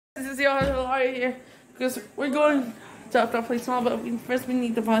This is the Larry here because we're going to play small, but first we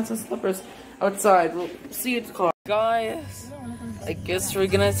need to find some slippers outside. We'll see you at the car. Guys, I guess we're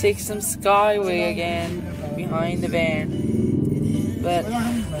gonna take some Skyway again behind the van. But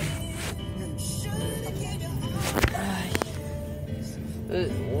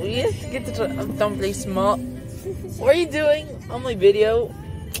we have to get to don't play small. What are you doing on my video?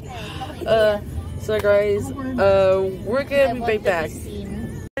 So guys, we're gonna be right back.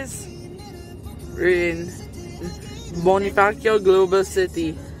 We're in Bonifacio Global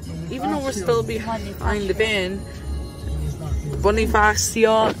City. Even though we're still behind the van,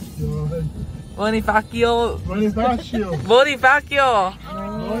 Bonifacio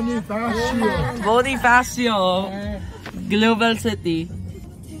Global City.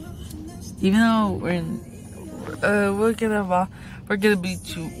 Even though we're in, we're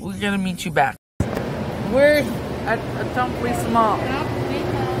gonna meet you back. We're at Dumfries Mall,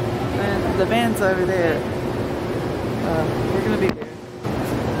 and the van's over there. We're gonna be there.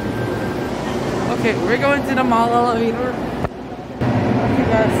 Okay, we're going to the mall elevator. Okay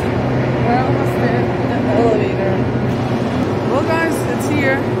guys, we're almost there at the elevator. Well guys, it's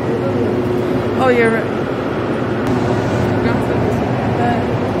here. Oh yeah, right.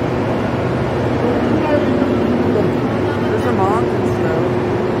 There's a mountain snow.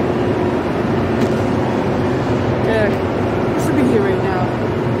 Okay, we should be here right now.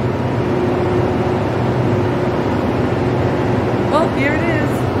 Well, here it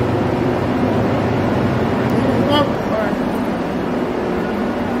is.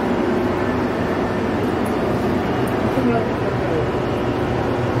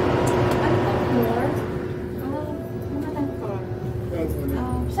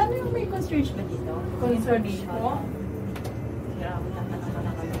 Saan yung may construction ba dito? Conservation.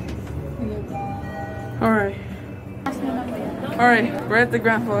 Alright. Alright, we're at the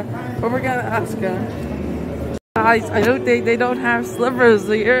ground floor. What we're gonna ask guys, I don't think they don't have slippers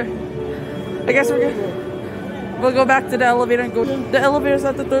here. I guess we'll go back to the elevator and go. The elevator's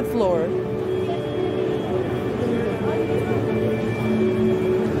at the 3rd floor.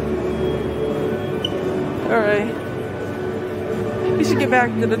 Alright. We should get back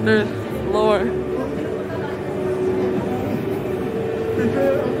to the 3rd floor.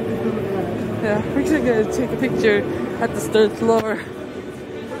 Yeah, we're just gonna take a picture at the 3rd floor.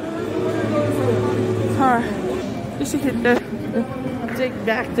 Alright. We should take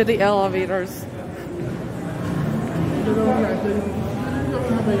back to the elevators.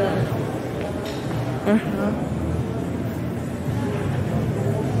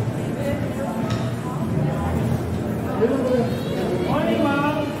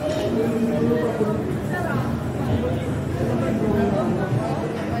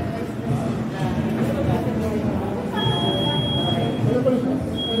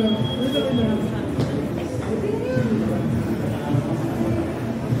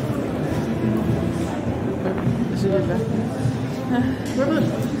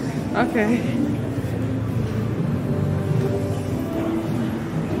 Okay.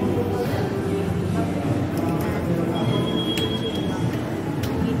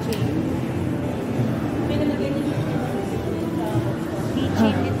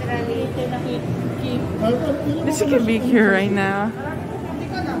 This can be here right now.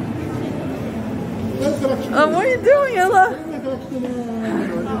 What are you doing, Ella?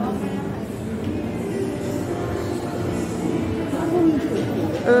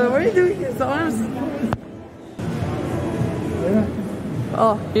 What are you doing? His arms?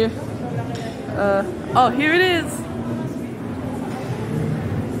 Oh, here. Oh, here it is.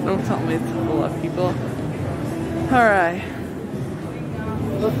 Don't tell me it's full of people. Alright.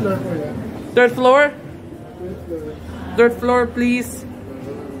 3rd floor? 3rd floor, please.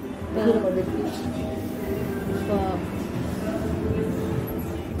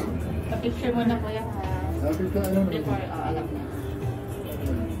 Picture mo na kuya. Before, alam na.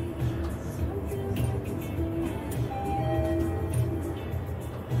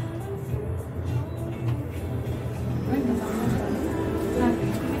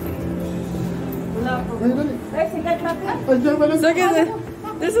 Second,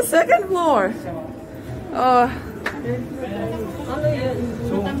 there's a 2nd floor. Oh.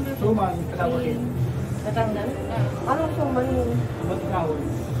 Suman, kalawin. Natanggal? Ano suman yun?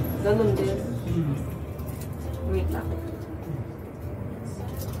 Ganun din. Wait lang.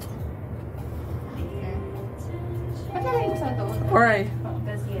 Alright.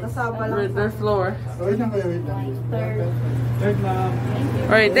 We're at 3rd floor. Wait lang kayo, wait lang. 3rd, ma'am.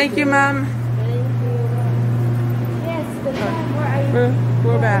 Alright, thank you, ma'am. Yes, good time. Where are you?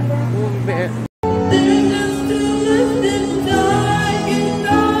 We're back. We'll be back.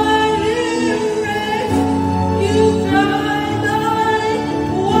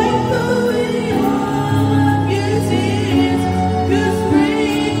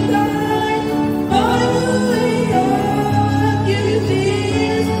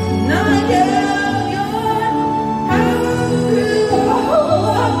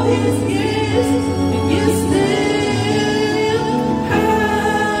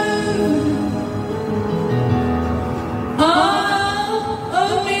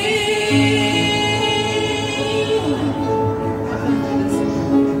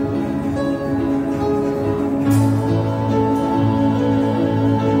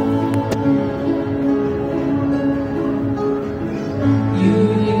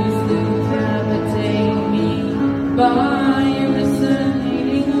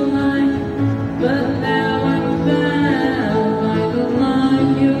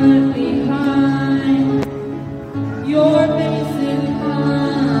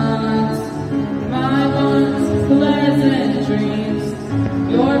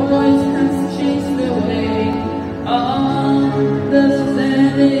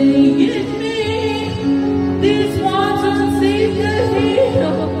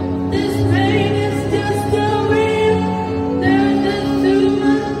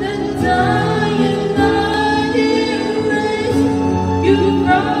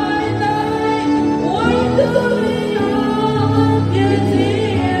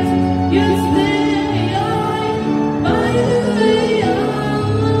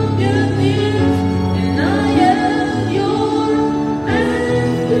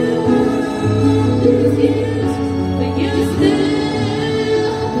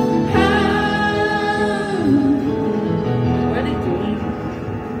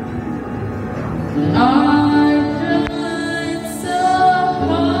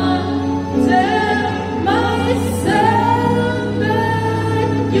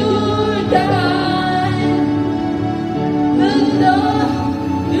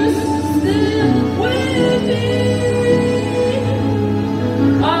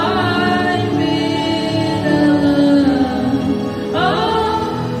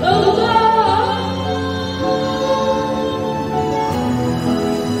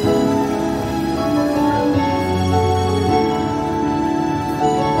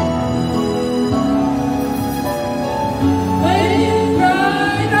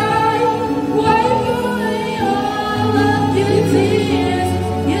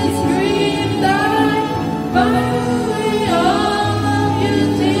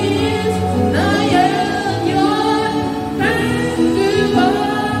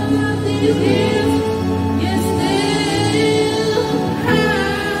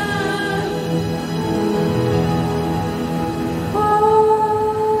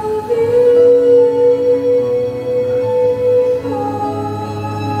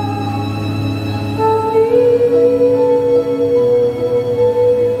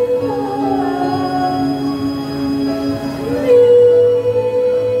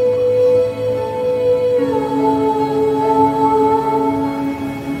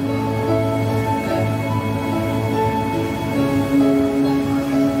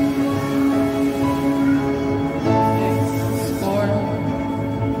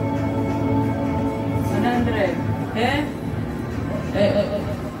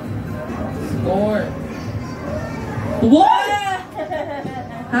 Score. What?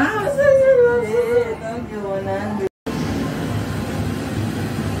 How is that your last? Don't you 100.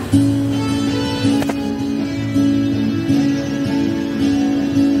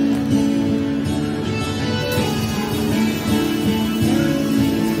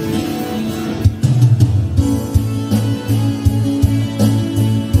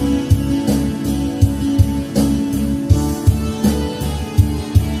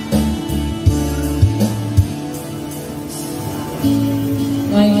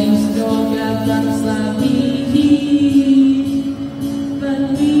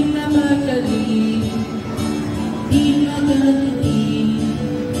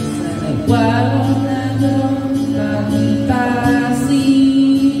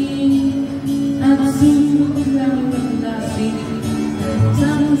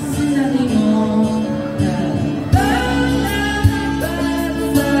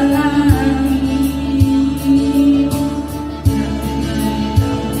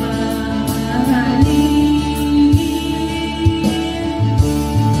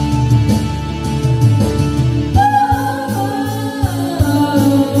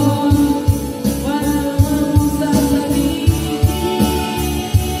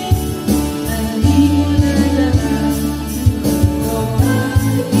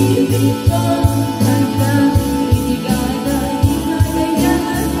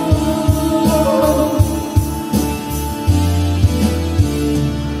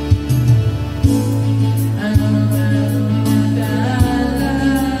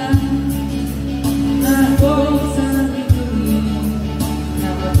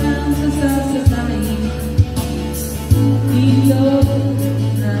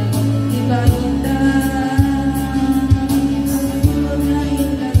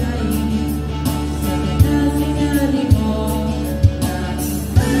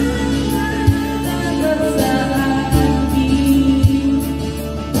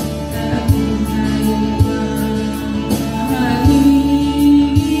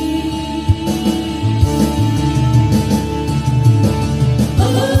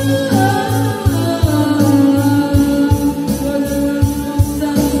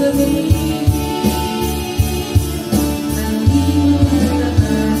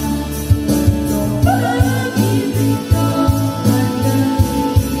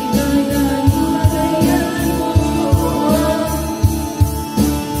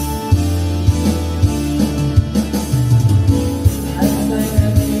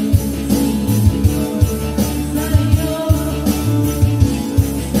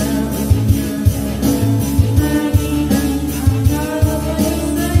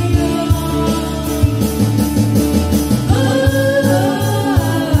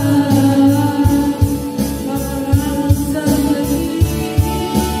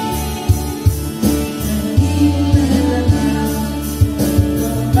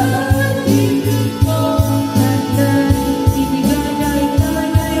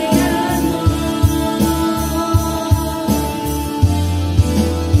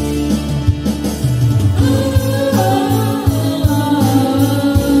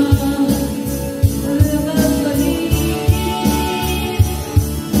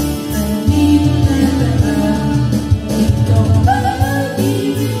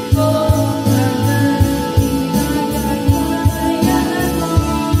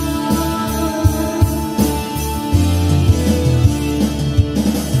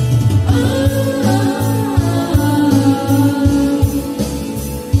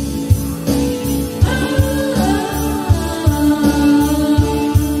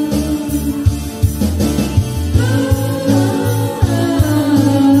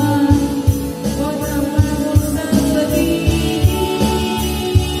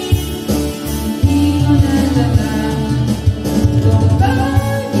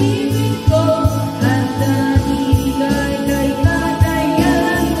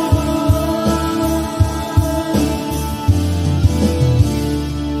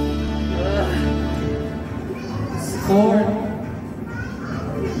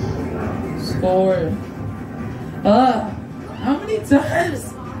 Score. How many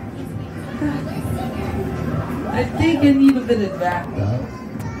times? I think I need a bit of backup.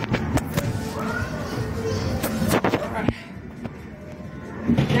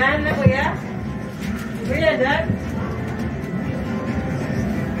 Yan na kuya? Kuya, dad?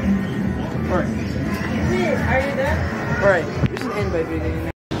 Alright. Are you done? Alright. We should end by beginning.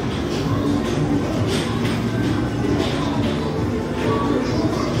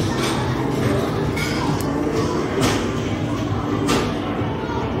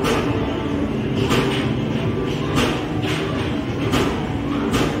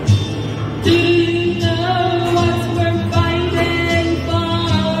 Do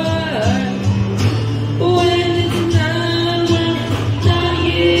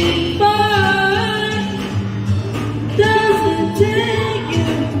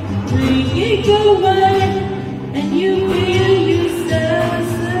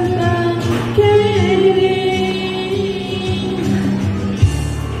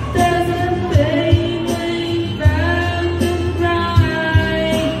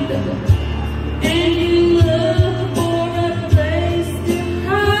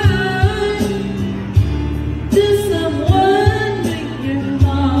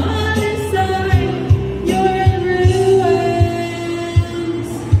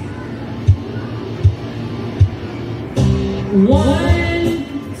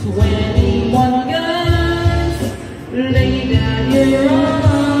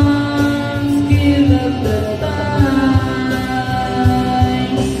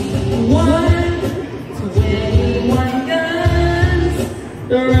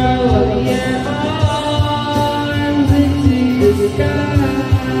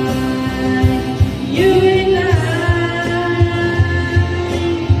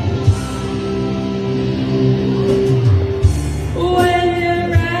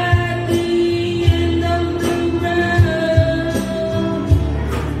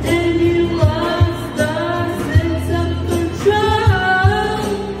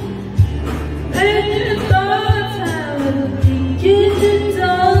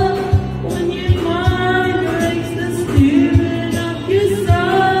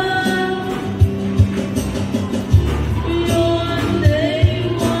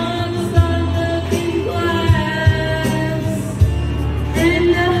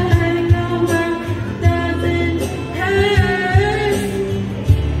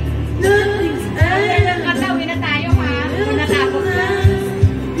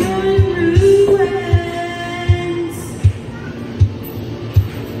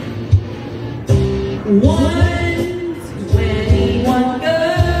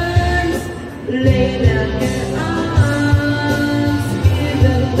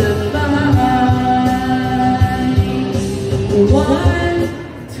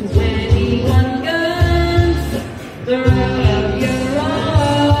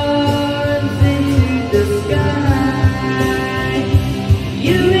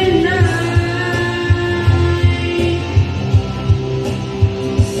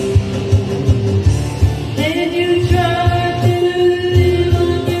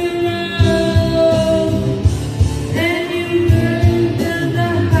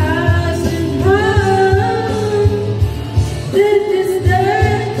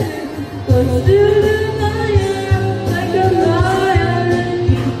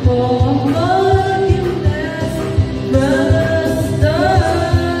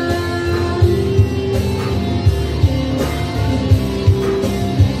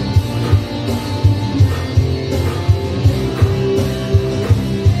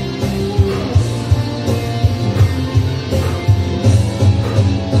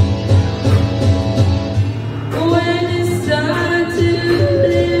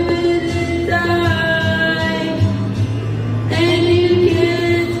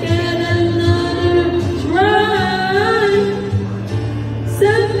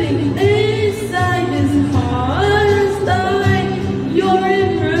living inside this heart die. You're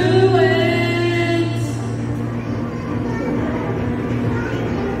in ruins.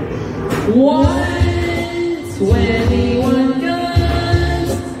 121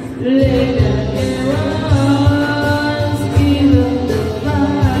 guns laid in your arms, give up the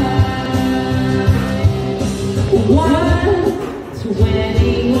fight.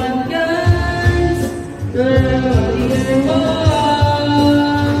 121 guns, throw your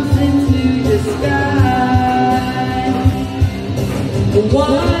arms into the sky.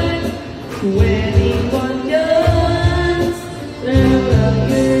 121 guns, throw up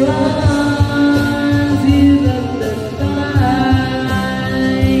your arms, give up the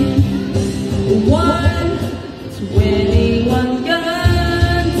fight. 121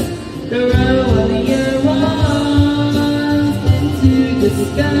 guns, throw up your arms into the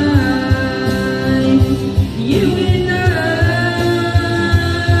sky. You and I.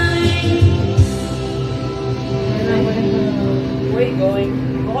 Where you going?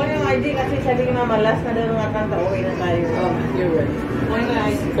 Ako yung ID kasi sabi ni Mama, last na daw ng kanta, uwi na tayo. Oh, you're right. Okay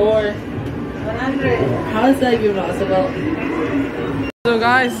guys, 4. 100. How is that even possible? So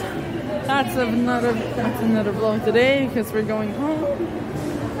guys, that's another vlog today because we're going home.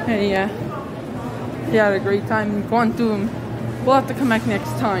 And yeah, we had a great time in Quantum. We'll have to come back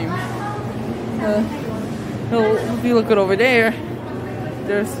next time. If you look it over there,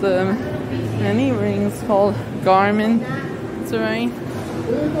 there's the many rings called Garmin. It's alright,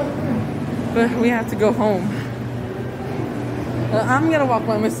 but we have to go home. I'm gonna walk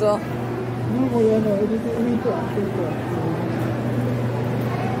by myself.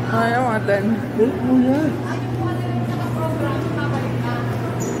 I don't want that.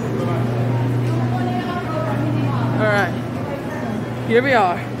 Alright, here we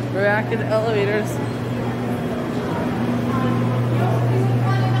are. We're back in the elevators.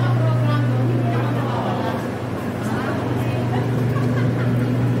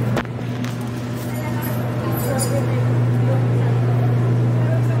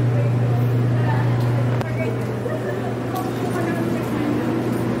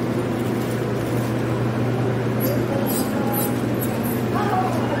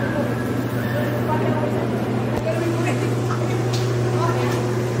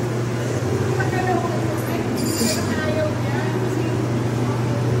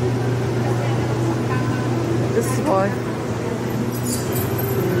 This is why.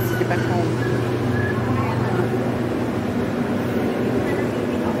 Let's get back home.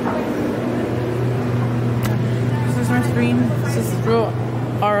 This is my screen. This is through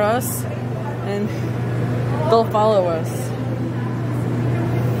us, and they'll follow us.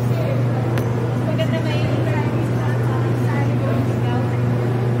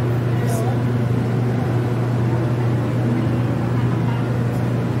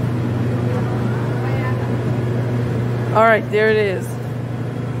 All right, there it is.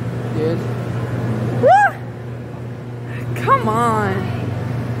 Good. Woo! Come on.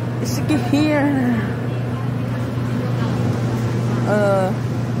 You should get here.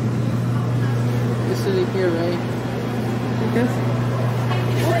 This should be here, right? Because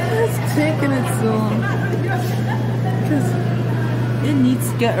why is it taking it so long? Because it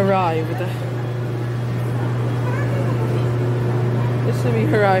needs to get arrived. This should be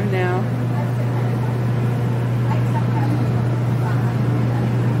arrived now.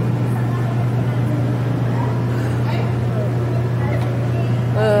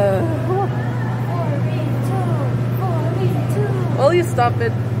 Will you stop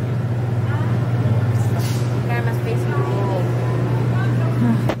it?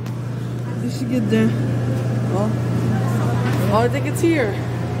 You should get there. Oh, I think it's here.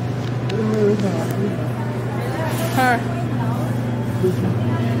 Her.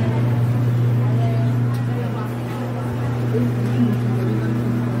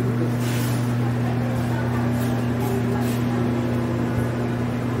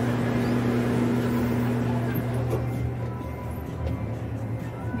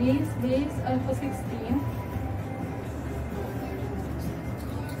 These are for 16.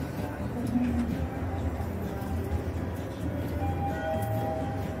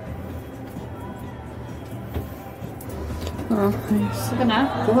 Oh, nice. Ito na?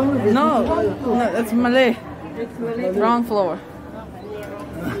 No, that's Malay. Wrong floor.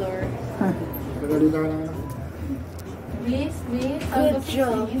 These are for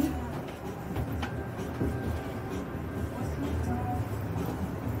 16.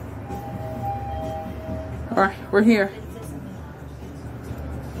 Alright, we're here.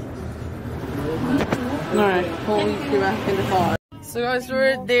 Alright, we'll get back in the car. So guys,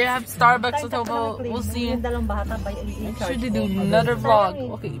 they have Starbucks at home. We'll see you. Yung dalawang bata by Make sure to do another vlog.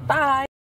 Okay, bye!